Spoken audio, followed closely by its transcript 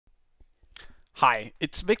Hi,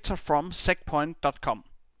 it's Victor from SecPoint.com.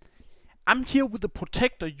 I'm here with the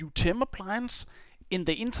Protector UTM appliance in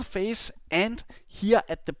the interface and here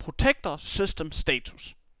at the Protector system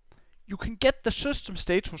status. You can get the system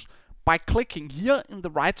status by clicking here in the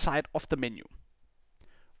right side of the menu.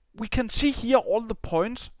 We can see here all the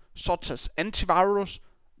points such as antivirus,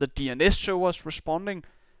 the DNS server is responding,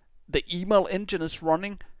 the email engine is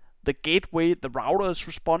running, the gateway, the router is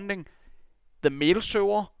responding, the mail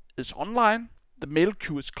server is online, the mail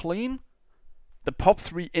queue is clean, the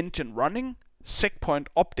POP3 engine running, SecPoint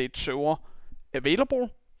update server available,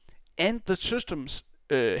 and the system's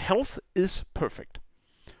health is perfect.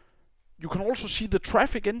 You can also see the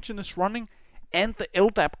traffic engine is running and the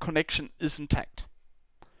LDAP connection is intact.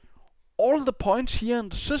 All the points here in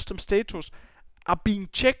the system status are being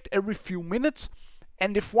checked every few minutes,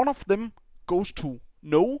 and if one of them goes to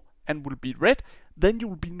no and will be red, then you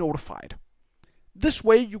will be notified. This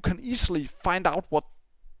way you can easily find out what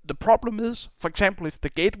the problem is. For example, if the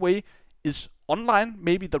gateway is online,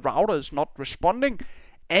 maybe the router is not responding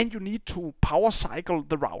and you need to power cycle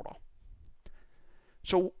the router.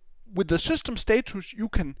 So with the system status you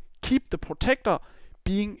can keep the Protector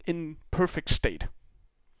being in perfect state.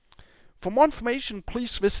 For more information,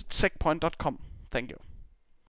 please visit SecPoint.com. Thank you.